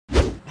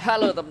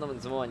Halo teman-teman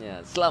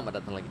semuanya, selamat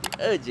datang lagi di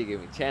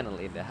EJGaming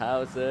channel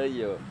indehaus.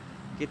 Yo,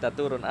 kita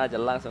turun aja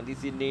langsung di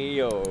sini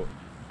yo.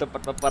 Tempat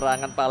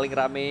peperangan paling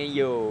rame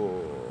yo.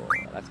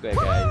 Let's go ya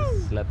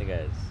guys. Lihat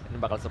nih guys, ini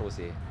bakal seru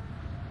sih.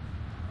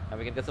 Yang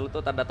bikin kesel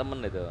tuh tanda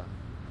temen itu.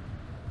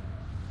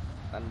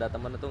 Tanda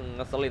temen itu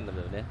ngeselin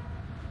temen-temen ya.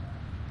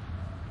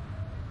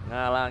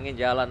 Ngalangin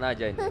jalan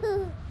aja ini.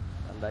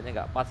 Tandanya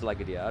nggak pas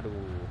lagi dia. Aduh.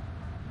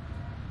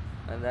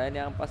 Tandain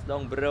yang pas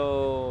dong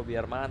bro,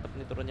 biar mantep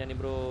nih turunnya nih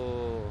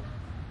bro.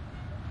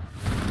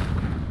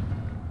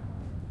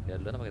 Dia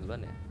duluan apa kita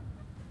duluan ya?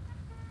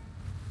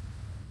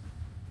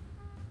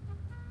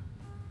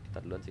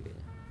 Kita duluan sih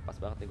kayaknya. Pas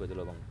banget nih gue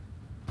dulu bang.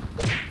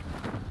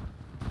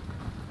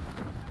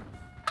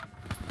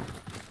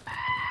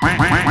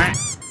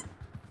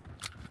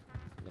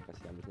 Ini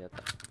kasih ambil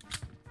senjata.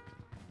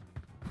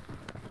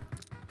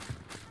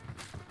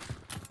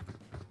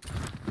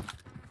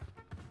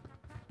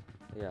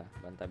 Ya,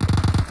 bantai.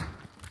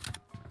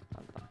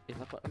 Mantap.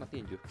 Kena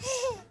tinju.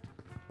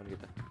 Bukan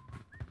kita.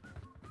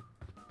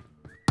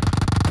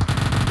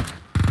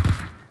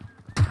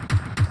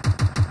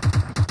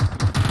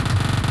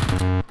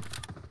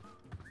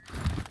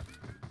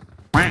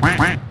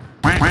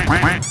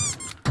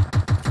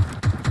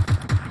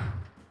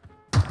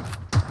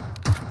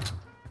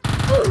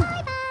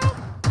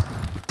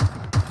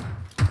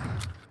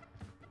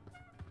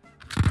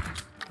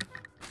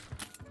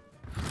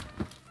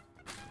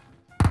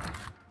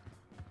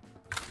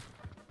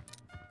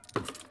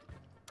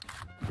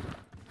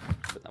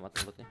 Amat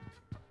mulutnya.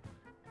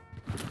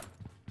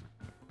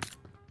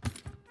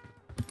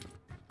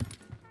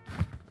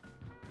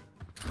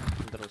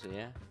 Terus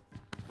ya.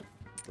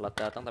 Telat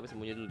datang tapi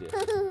sembunyi dulu dia.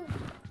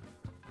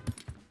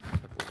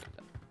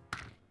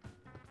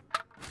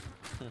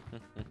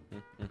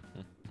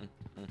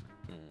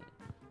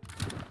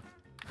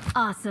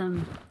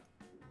 Awesome.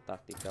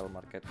 Tactical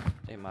marking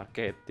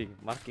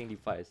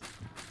device.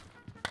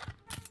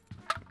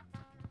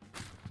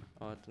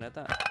 Oh,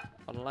 ternyata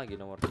on lagi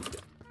nomor 3.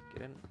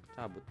 Kirain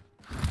cabut.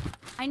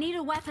 I need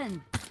a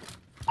weapon.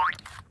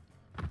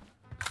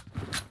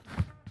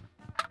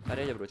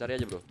 Cari aja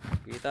bro.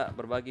 Kita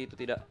berbagi itu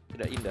tidak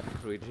indah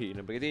bro.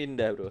 Begitu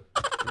indah bro.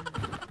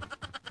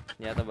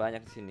 Ternyata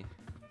banyak di sini.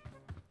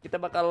 Kita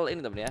bakal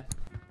ini temen ya.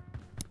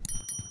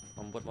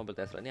 Membuat mobil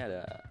Tesla ini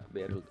ada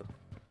barrel tuh.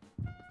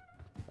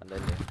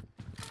 Tandain deh.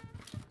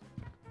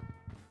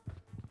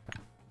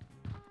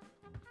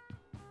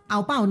 เอา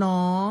เปล่าน้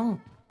อง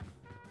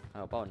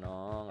Apa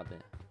nong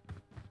katanya.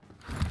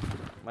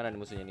 Mana nih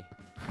musuhnya nih?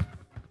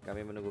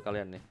 Kami menunggu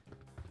kalian nih.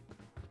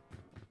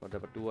 Oh,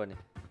 dapat 2 nih.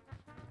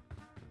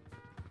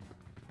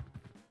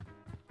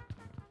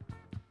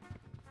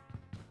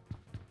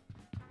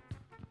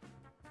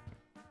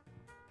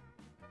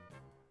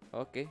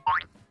 Oke.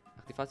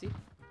 Aktivasi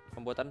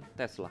pembuatan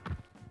Tesla.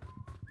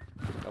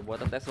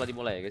 Pembuatan Tesla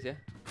dimulai ya guys ya.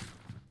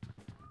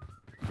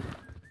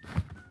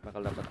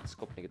 Bakal dapat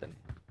scope nih kita nih.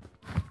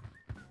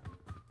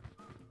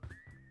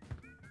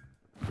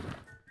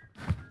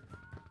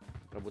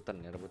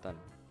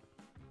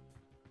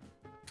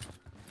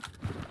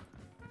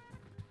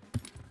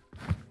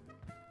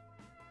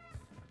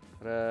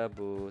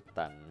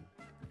 Rebutan.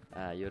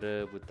 Ayo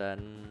rebutan.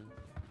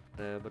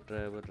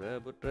 Rebutan.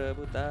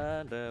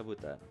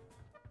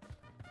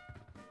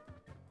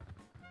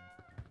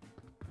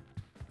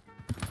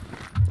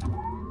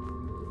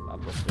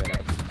 Mampus gue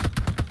naik.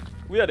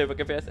 Wih, ada yang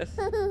pakai VSS.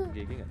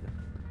 GG enggak tuh?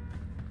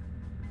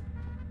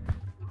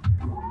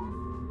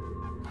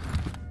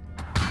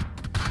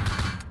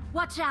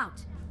 Watch out.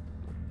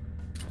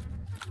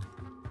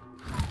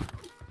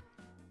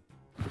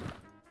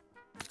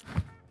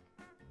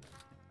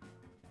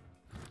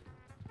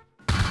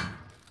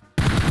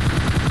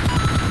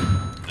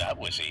 That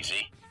was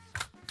easy.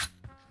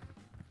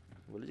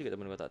 Boleh juga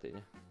temen gue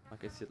tatinya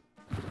pakai shield.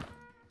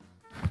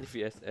 Ini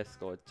VSS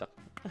kocak.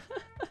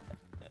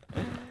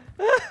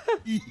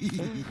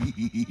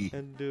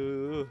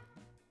 Aduh,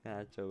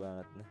 ngaco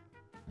banget nah.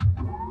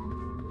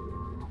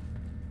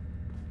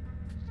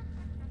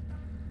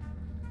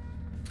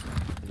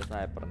 Ada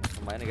sniper nih,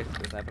 lumayan nih guys,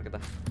 ada sniper kita.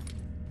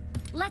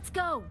 Let's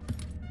go.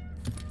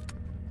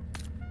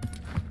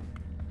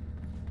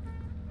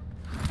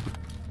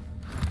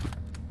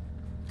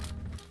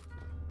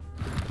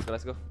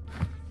 Let's go.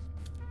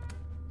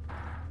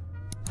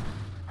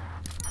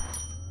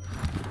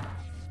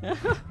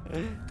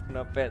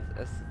 Kena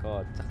PSS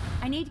kocak.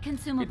 I need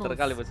consumables. Pinter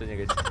kali musuhnya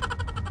guys.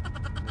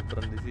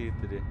 Muteran di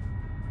situ deh.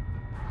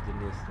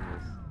 Jenius.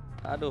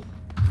 Aduh,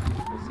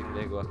 pusing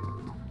deh gua.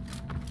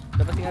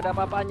 Udah pasti nggak ada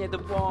apa-apanya itu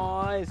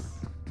boys.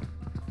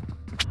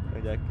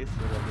 Jakis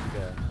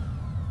kan.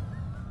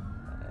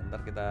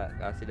 Ntar kita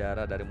kasih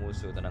darah dari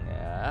musuh, tenang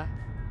ya.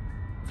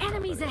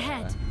 Enemies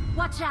ahead.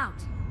 Watch out.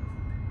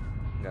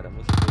 Nggak ada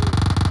musuh tuh.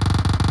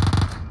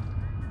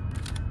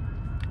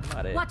 Emang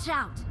ada ya? Watch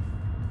out.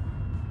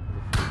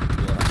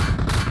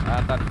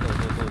 Akan tuh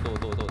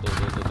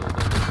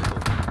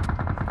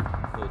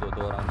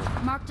orang tuh.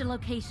 Mark the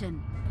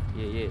location.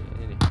 Ini.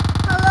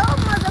 Hello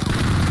mother.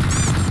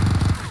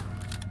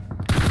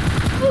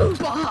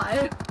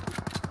 Bye.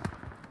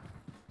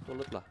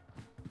 Sulit lah.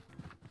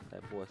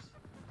 Saya puas.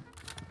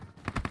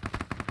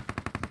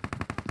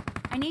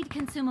 I need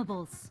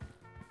consumables.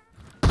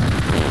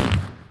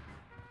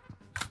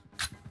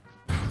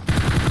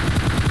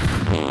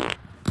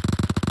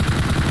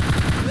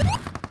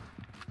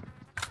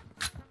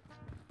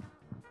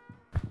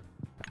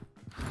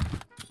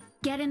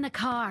 Get in the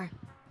car.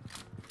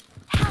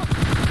 Help!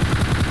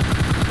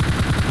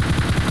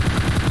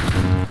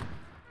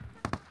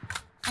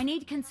 I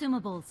need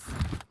consumables.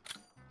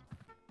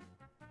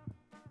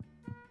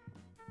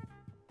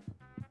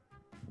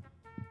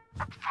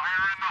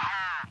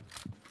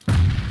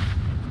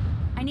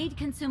 I need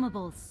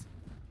consumables.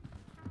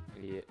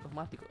 Iya, oh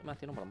mati kok,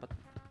 mati nomor 4.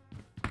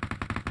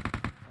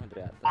 Oh,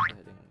 dari atas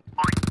ya dengan.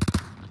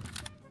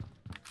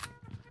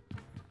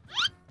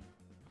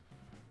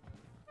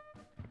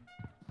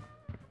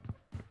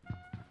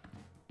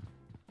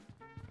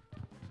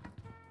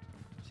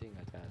 Sih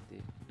nggak hati.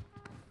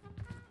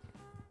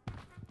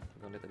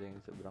 Kalau lihat ada yang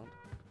di seberang tuh.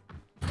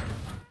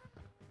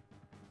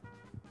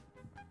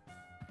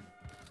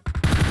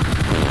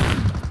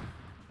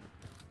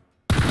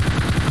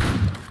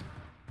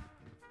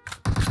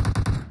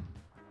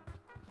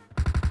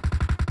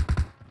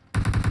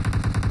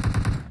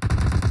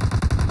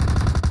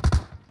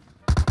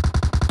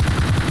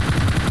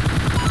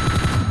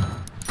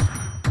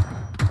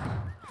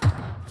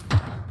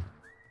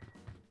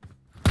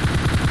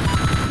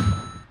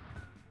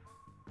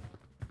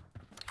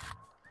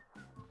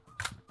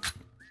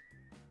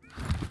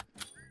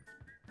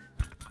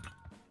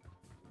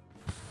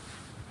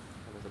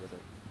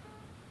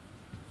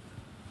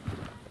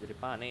 Jadi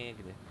panik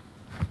gitu ya.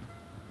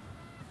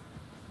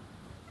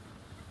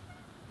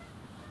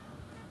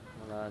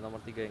 Malah nomor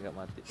 3 yang nggak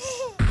mati.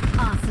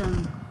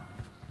 Awesome.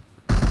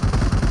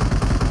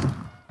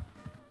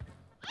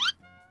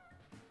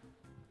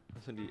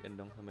 Langsung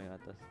diendong sama yang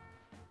atas.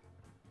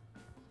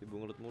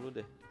 Dibungut mulu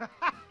deh.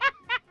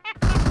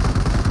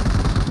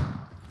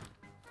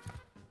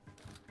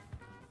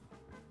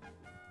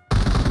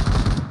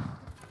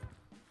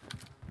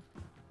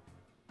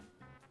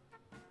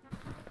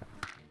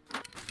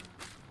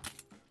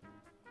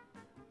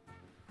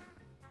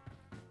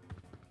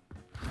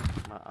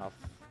 Maaf,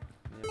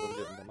 ini baru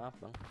dia minta maaf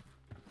bang.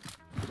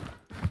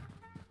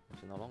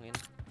 Bisa nolongin.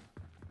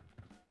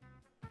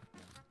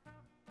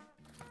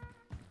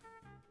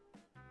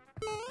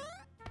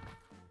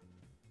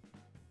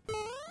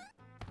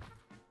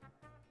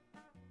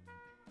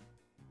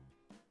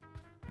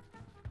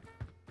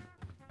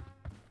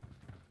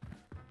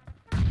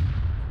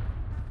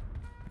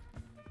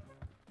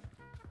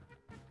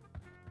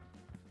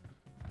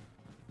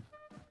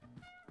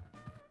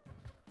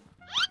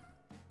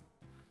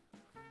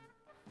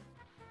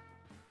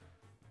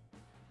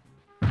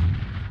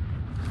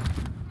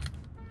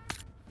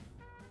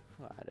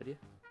 Nggak ada dia.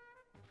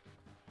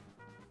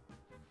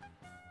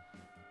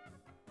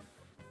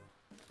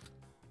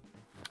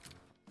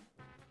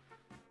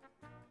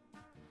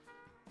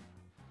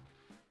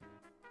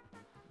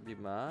 Di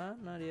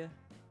mana dia?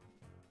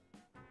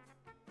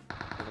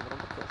 Nomor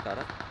 4 kok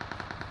sekarang.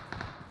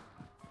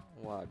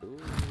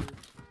 Waduh.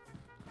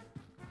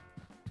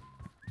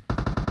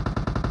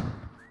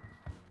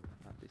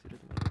 Mati sudah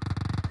teman.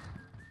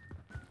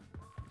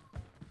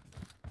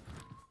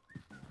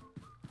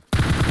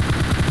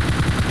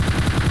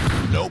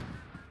 Nope.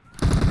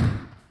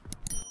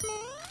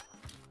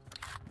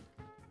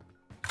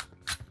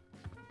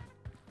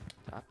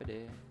 Capek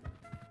deh.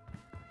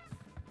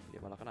 Dia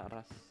malah kena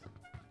ras.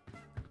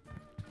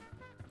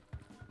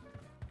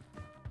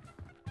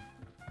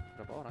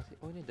 Berapa orang sih?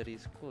 Oh ini dari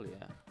school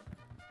ya.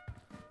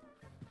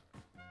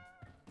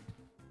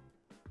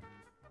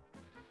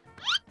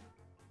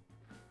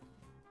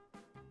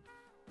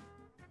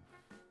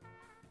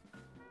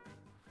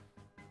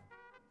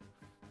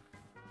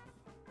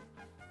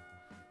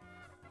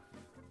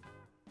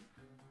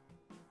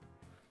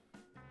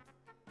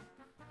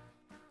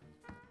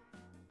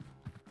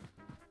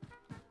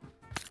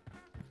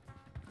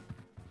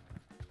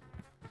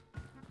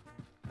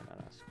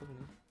 Anak school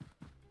nih.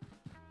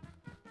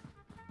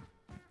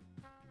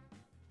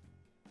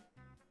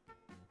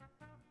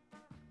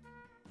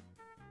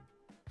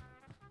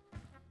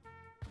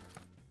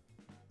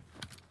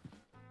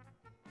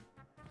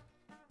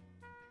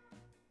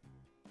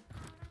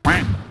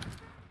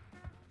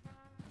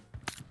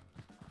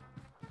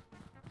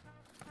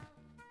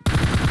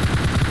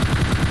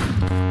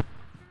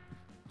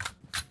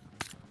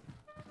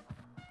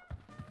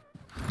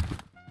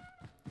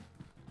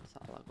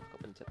 Salah gua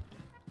kepencet.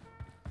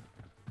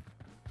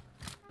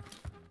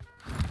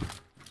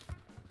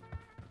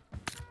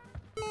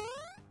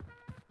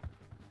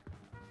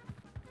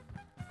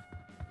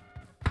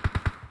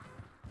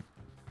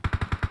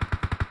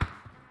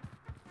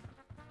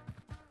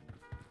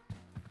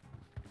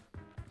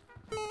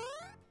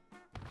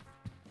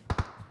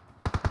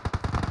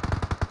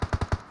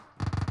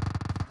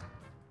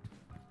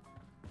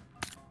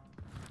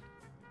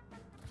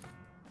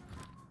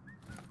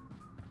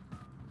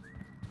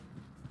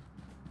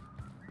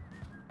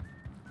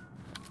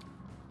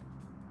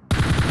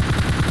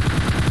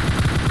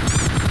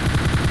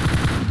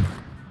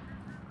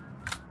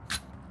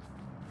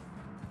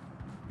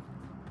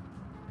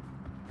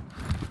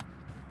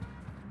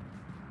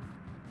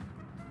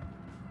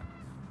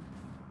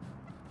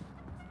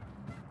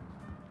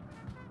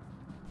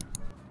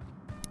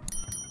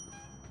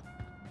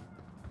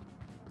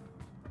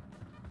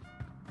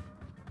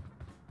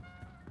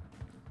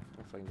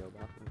 ngeflank jauh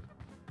banget nih.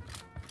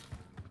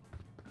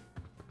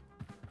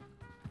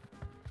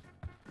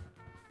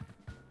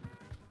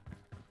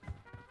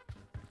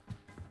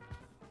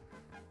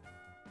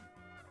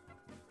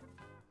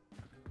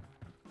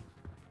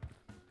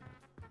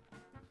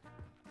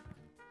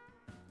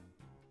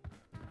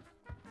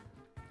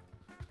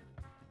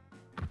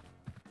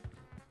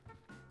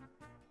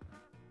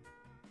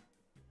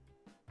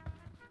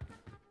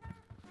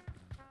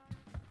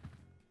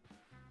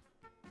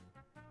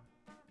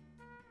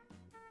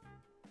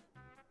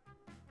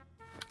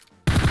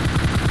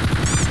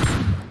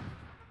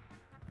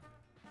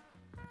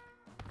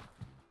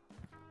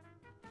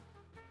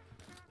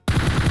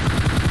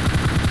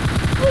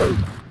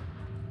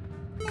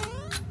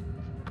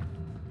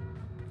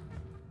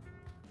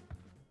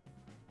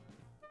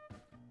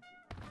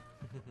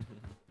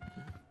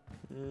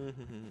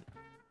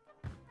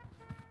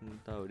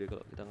 Tahu dia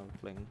kalau kita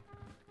nge-flank.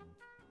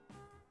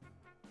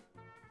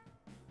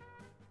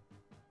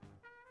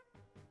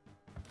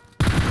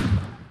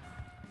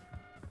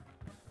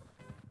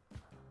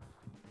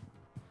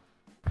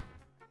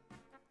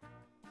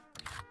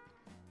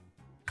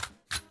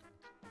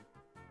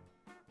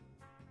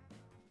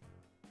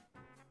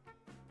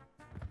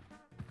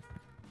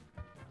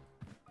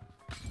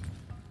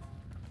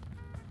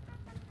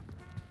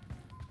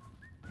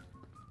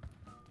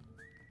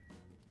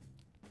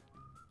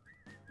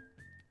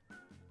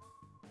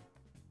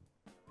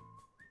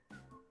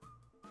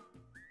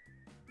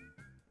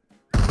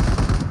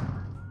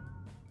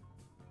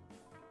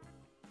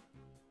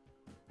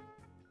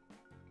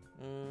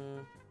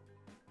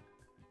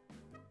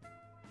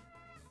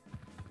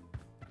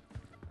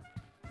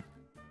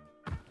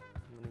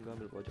 Mending gue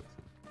ambil pojok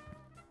sih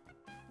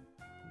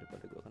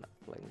daripada gue kena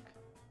flank.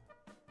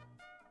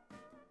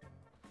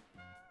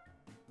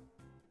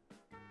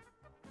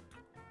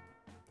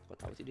 Kok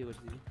tahu sih dia di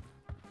sini?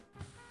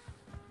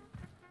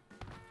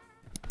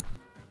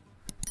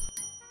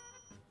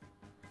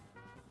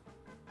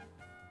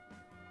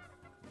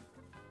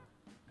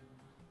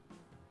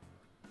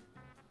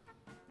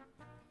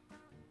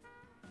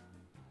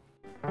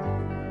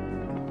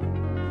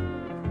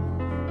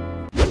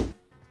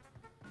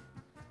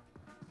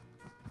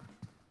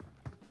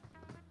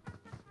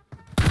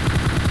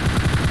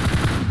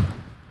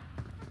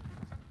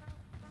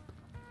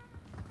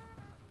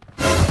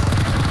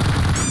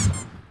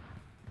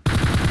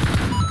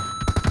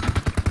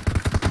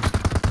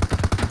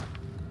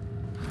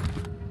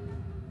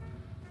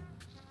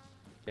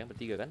 Yang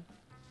bertiga kan?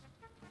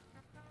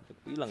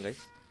 Aku hilang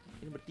guys.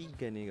 Ini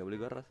bertiga nih, nggak boleh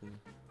gue ras nih.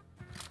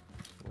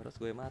 Gue ras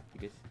gue mati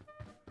guys.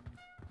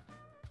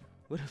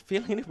 Gue udah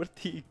feel ini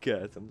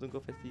bertiga, Samsung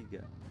gue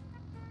face 3.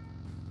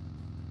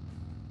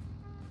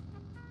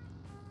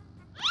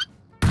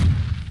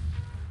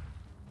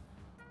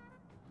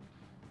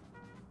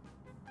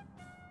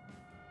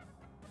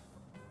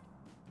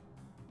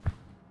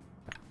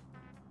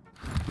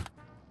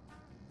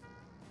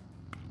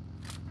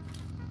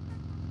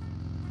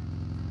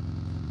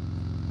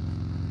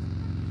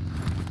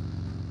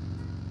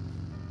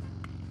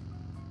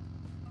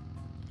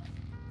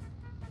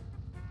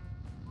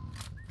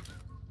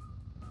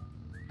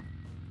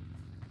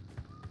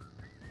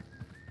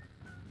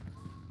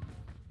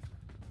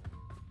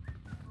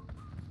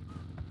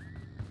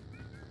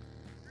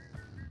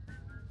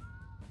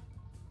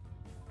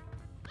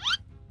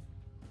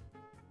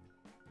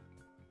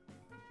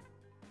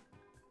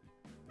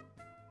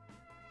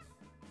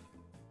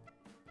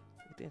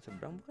 Itu yang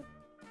seberang bukan?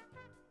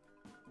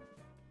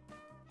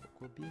 Kok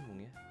gue bingung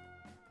ya?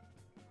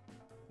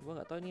 Gue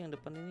nggak tahu ini yang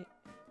depan ini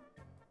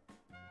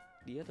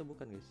dia atau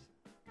bukan guys.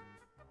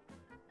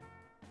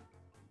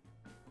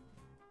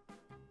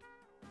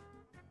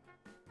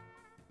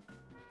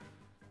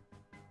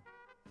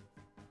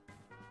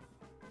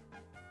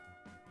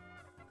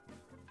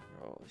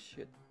 Oh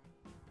shit.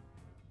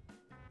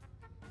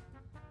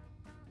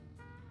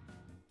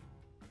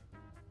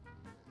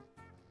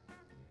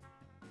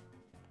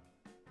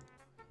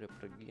 Udah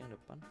pergi yang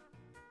depan,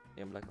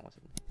 yang belakang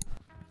maksudnya.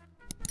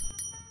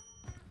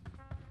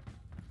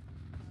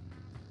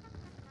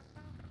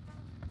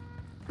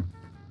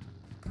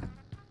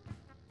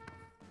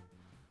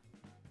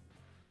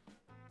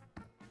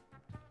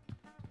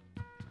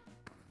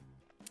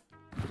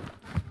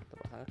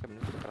 Terpaksa kami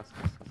ini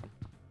keras-keras asam.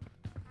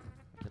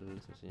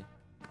 Jelas maksudnya.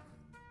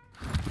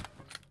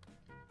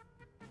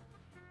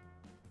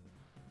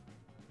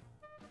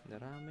 Udah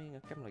rame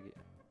ngecam lagi.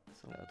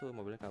 Asal nggak tuh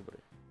mobilnya kabur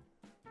ya.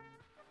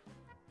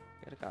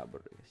 Kayaknya kabur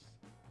deh guys.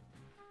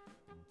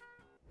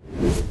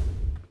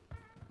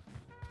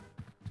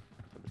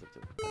 Coba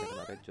ada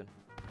kena racun.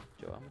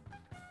 Jauh amat.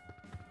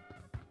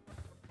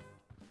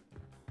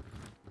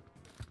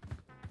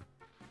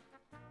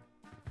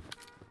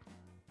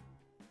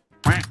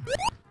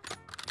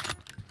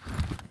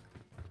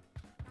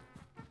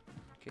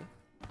 Oke.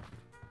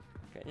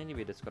 Kayaknya ini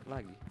beda squad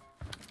lagi.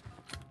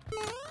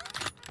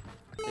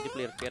 Jadi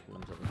player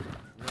Vietnam satu.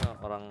 Ini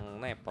orang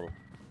Nepal.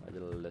 Gak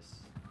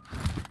jelas.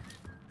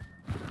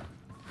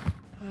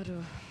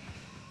 Aduh,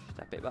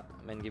 capek pak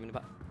main game ini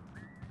pak.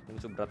 Ini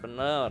musuh berat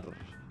bener.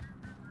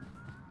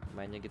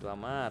 Mainnya gitu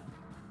amat.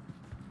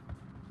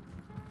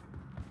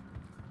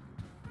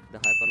 The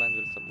Hyperline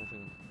will stop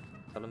moving.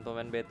 Salam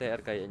pemain BTR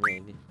kayaknya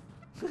ini.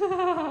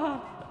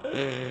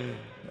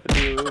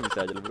 Aduh, bisa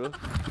aja lu bro.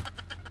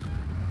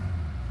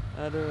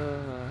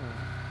 Aduh,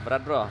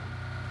 berat bro.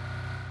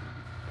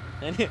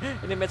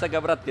 Ini match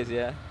agak berat guys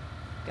ya.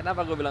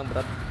 Kenapa gue bilang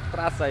berat?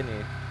 Terasa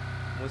ini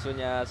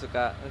musuhnya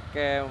suka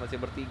ngecamp masih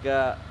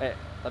bertiga,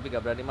 tapi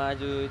gak berani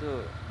maju.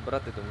 Itu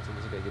berat itu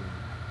musuh-musuh kayak gini.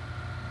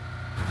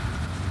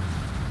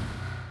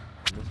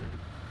 Musuh.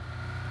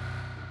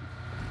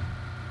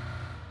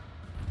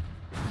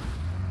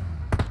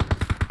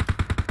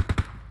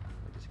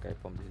 Ada sky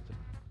bomb di situ.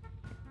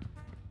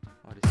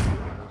 Oh, di sini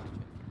ada musuh cuy.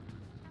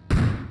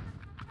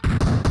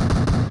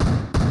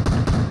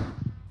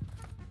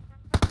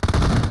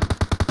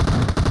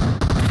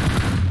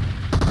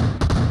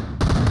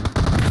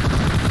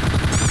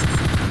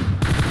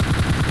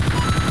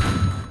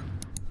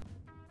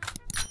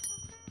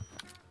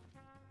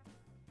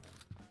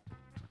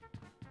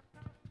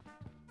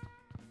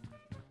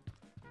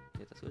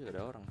 Di atas gue juga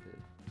ada orang tuh.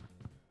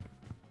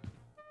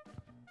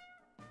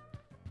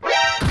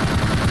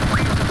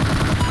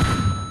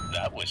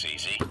 That was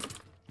easy.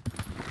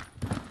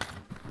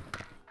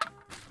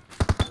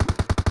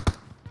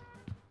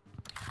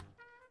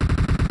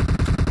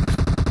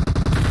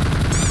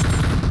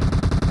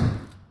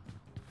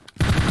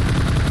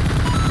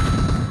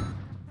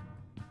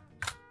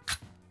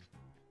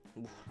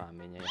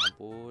 Ramenya ya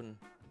ampun.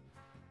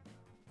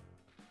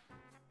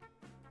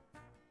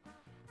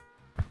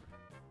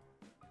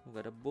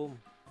 Gak ada bom.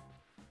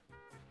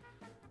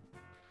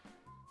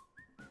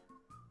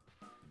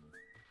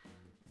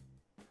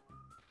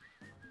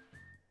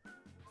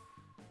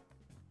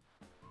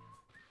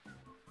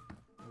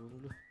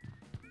 Dulu.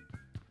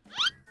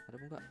 Ada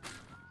bom gak?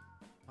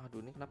 Aduh,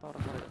 ini kenapa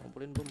orang pada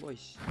ngumpulin bom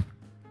boys?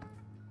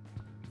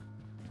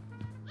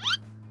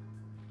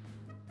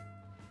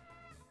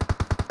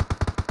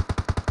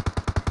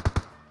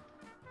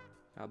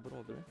 Kabur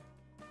mobilnya.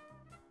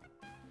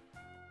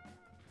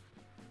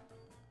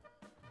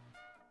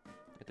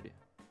 Itu dia.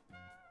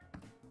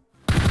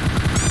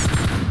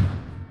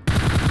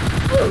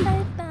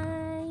 Bye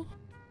bye.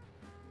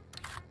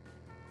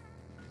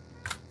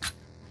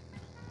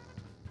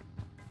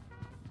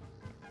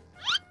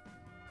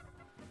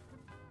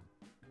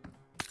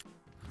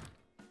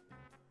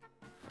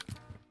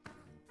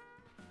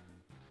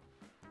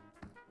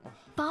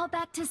 Fall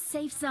back to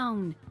safe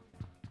zone.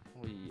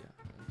 Oh iya,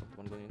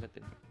 telepon gue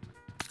ngingetin.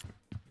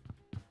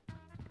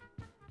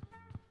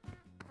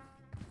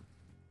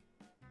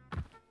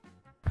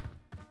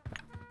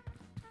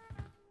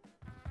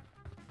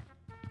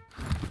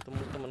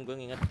 Temen gue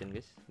ngingetin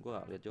guys, gue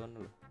gak liat John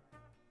loh.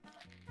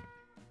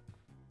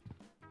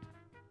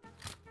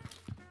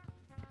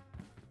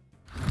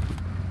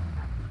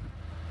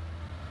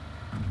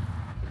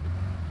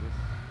 Guys,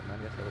 tenang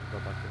ya, saya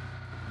udah pakai.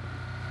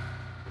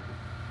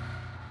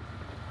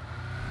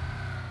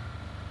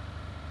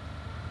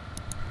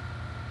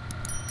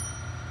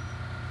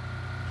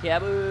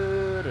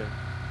 Kabur.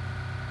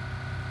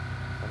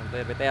 Salam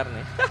player BTR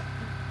nih.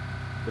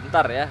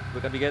 Bentar ya,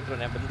 bukan Bigatron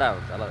ya, bentar.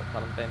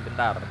 Salam player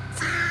bentar.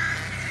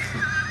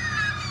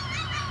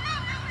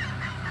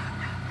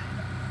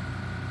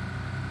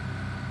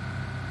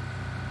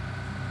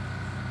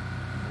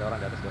 Ada orang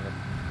di atas banget.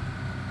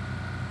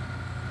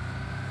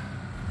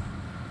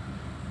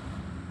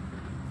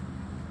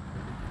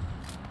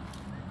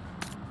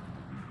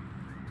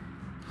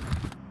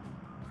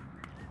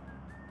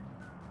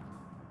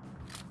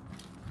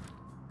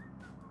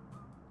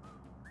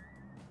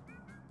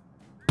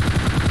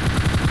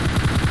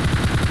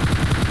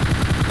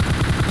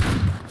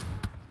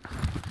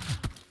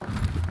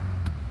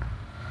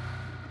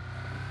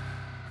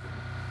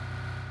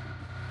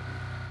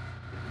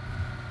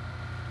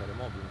 Ada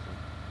mobil langsung.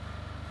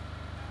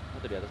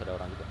 Itu di atas ada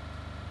orang juga.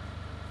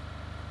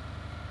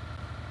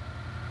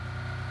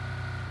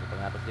 Di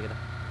paling atas dia kita.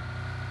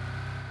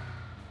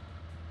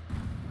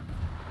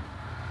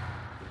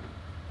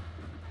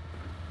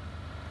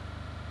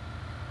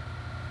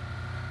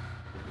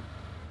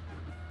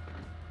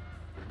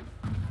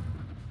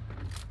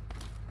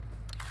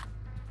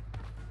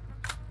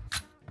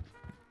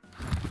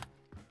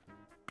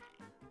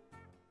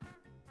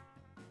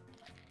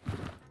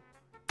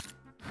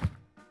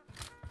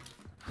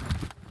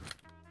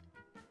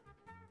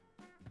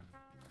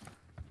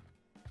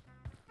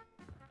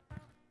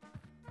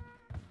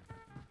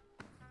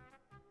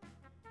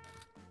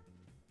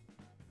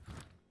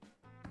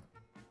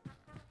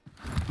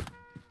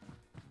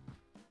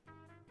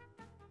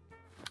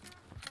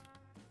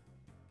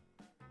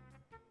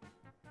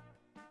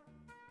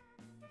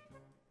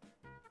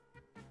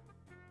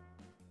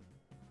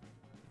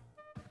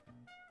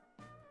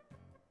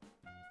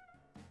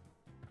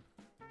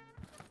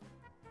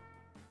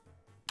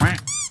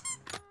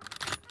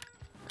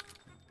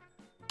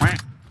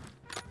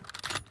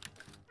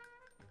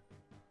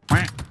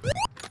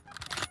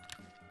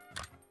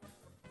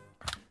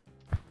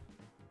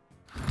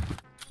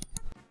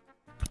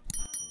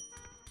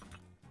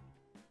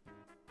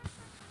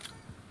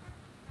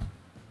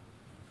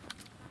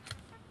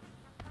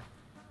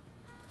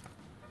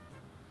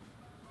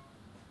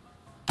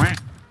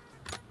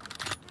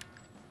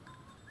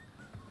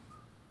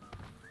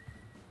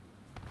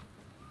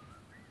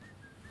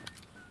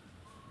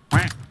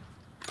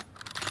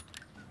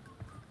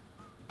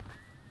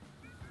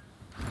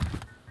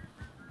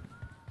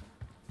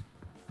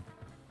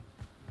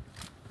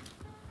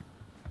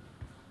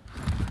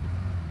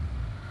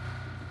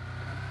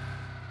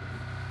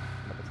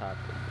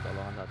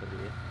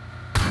 ya.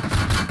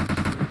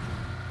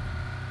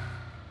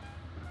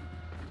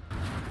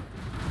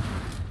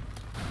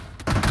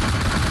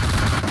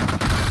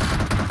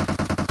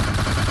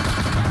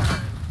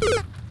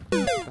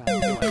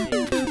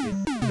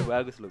 Udah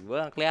bagus loh,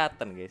 gua nggak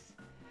kelihatan guys.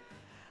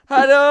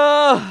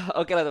 Aduh,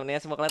 oke lah temen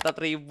ya, semoga kalian tetap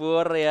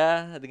terhibur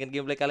ya dengan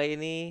gameplay kali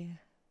ini.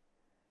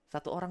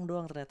 Satu orang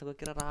doang ternyata, gue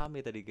kira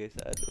rame tadi guys.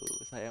 Aduh,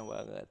 sayang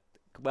banget.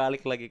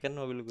 Kebalik lagi kan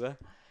mobil gua.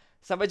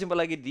 Sampai jumpa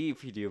lagi di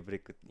video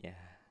berikutnya.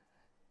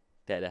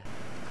 Dadah.